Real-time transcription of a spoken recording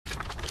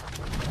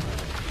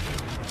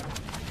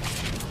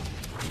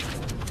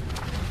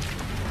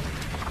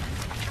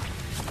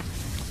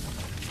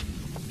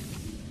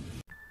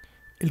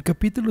El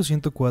capítulo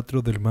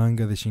 104 del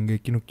manga de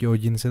Shingeki no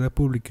Kyojin será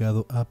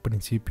publicado a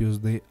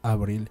principios de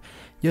abril.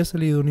 Ya ha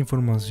salido una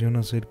información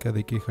acerca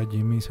de que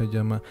Hajime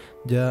Isayama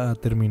ya ha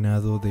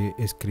terminado de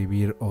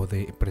escribir o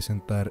de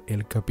presentar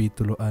el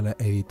capítulo a la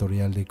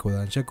editorial de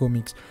Kodansha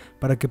Comics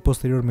para que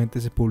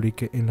posteriormente se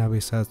publique en la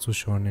Besatsu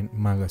Shonen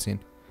Magazine.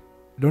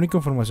 La única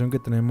información que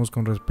tenemos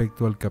con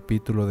respecto al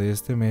capítulo de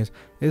este mes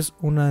es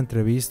una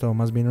entrevista o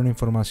más bien una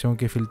información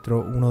que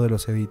filtró uno de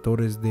los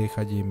editores de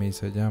Hajime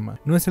Isayama.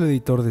 No es el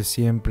editor de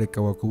siempre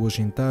Kawakubo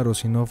Shintaro,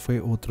 sino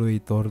fue otro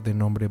editor de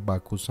nombre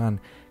Baku-san,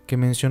 que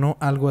mencionó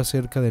algo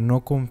acerca de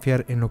no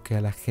confiar en lo que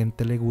a la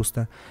gente le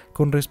gusta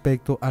con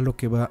respecto a lo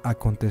que va a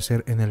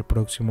acontecer en el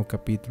próximo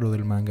capítulo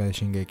del manga de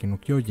Shingeki no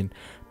Kyojin,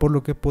 por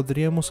lo que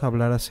podríamos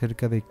hablar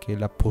acerca de que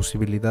la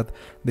posibilidad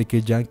de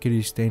que Jan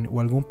Kirstein o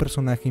algún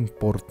personaje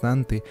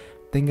importante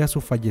tenga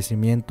su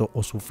fallecimiento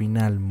o su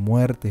final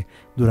muerte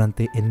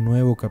durante el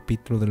nuevo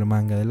capítulo del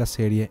manga de la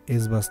serie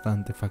es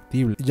bastante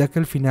factible, ya que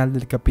el final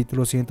del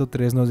capítulo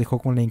 103 nos dejó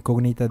con la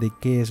incógnita de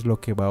qué es lo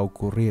que va a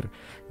ocurrir.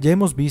 Ya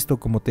hemos visto,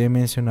 como te he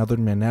mencionado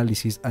en mi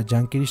análisis, a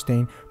Jan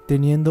Kirstein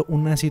teniendo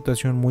una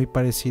situación muy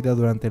parecida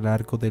durante el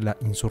arco de la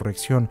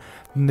insurrección,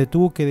 donde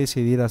tuvo que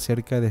decidir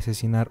acerca de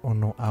asesinar o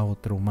no a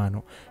otro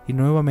humano, y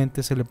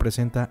nuevamente se le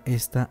presenta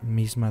esta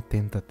misma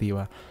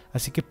tentativa,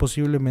 así que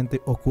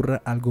posiblemente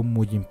ocurra algo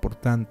muy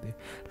importante.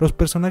 Los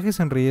personajes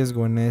en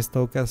riesgo en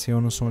esta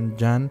ocasión son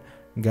Jan,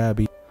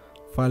 Gabi,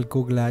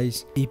 Falco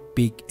Glace y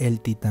Pig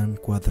el titán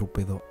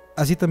cuadrúpedo.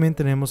 Así también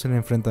tenemos el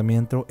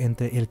enfrentamiento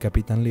entre el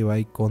Capitán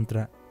Levi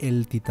contra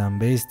el titán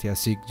bestia,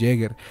 Zeke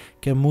Yeager,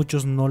 que a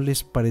muchos no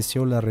les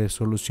pareció la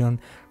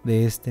resolución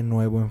de este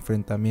nuevo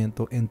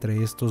enfrentamiento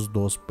entre estos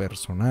dos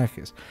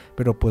personajes.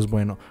 Pero pues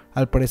bueno,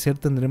 al parecer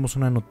tendremos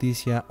una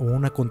noticia o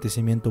un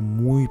acontecimiento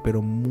muy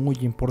pero muy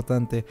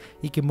importante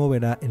y que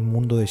moverá el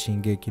mundo de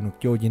Shingeki no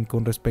Kyojin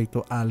con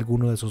respecto a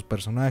alguno de sus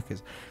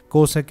personajes,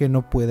 cosa que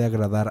no puede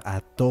agradar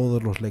a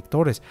todos los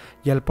lectores,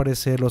 y al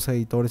parecer los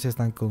editores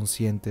están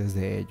conscientes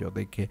de ello,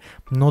 de que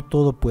no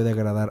todo puede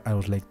agradar a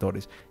los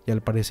lectores, y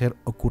al parecer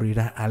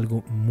ocurrirá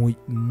algo muy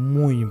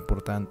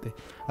importante.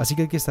 Así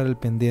que hay que estar al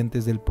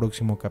pendientes del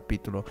próximo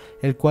capítulo,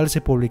 el cual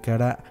se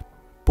publicará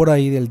por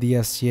ahí del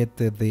día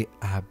 7 de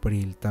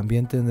abril.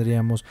 También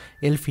tendríamos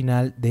el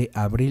final de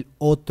abril,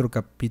 otro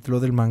capítulo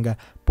del manga,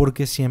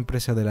 porque siempre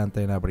se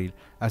adelanta en abril.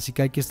 Así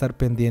que hay que estar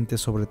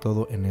pendientes sobre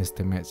todo en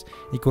este mes.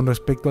 Y con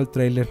respecto al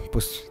tráiler,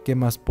 pues qué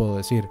más puedo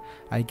decir,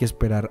 hay que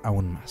esperar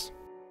aún más.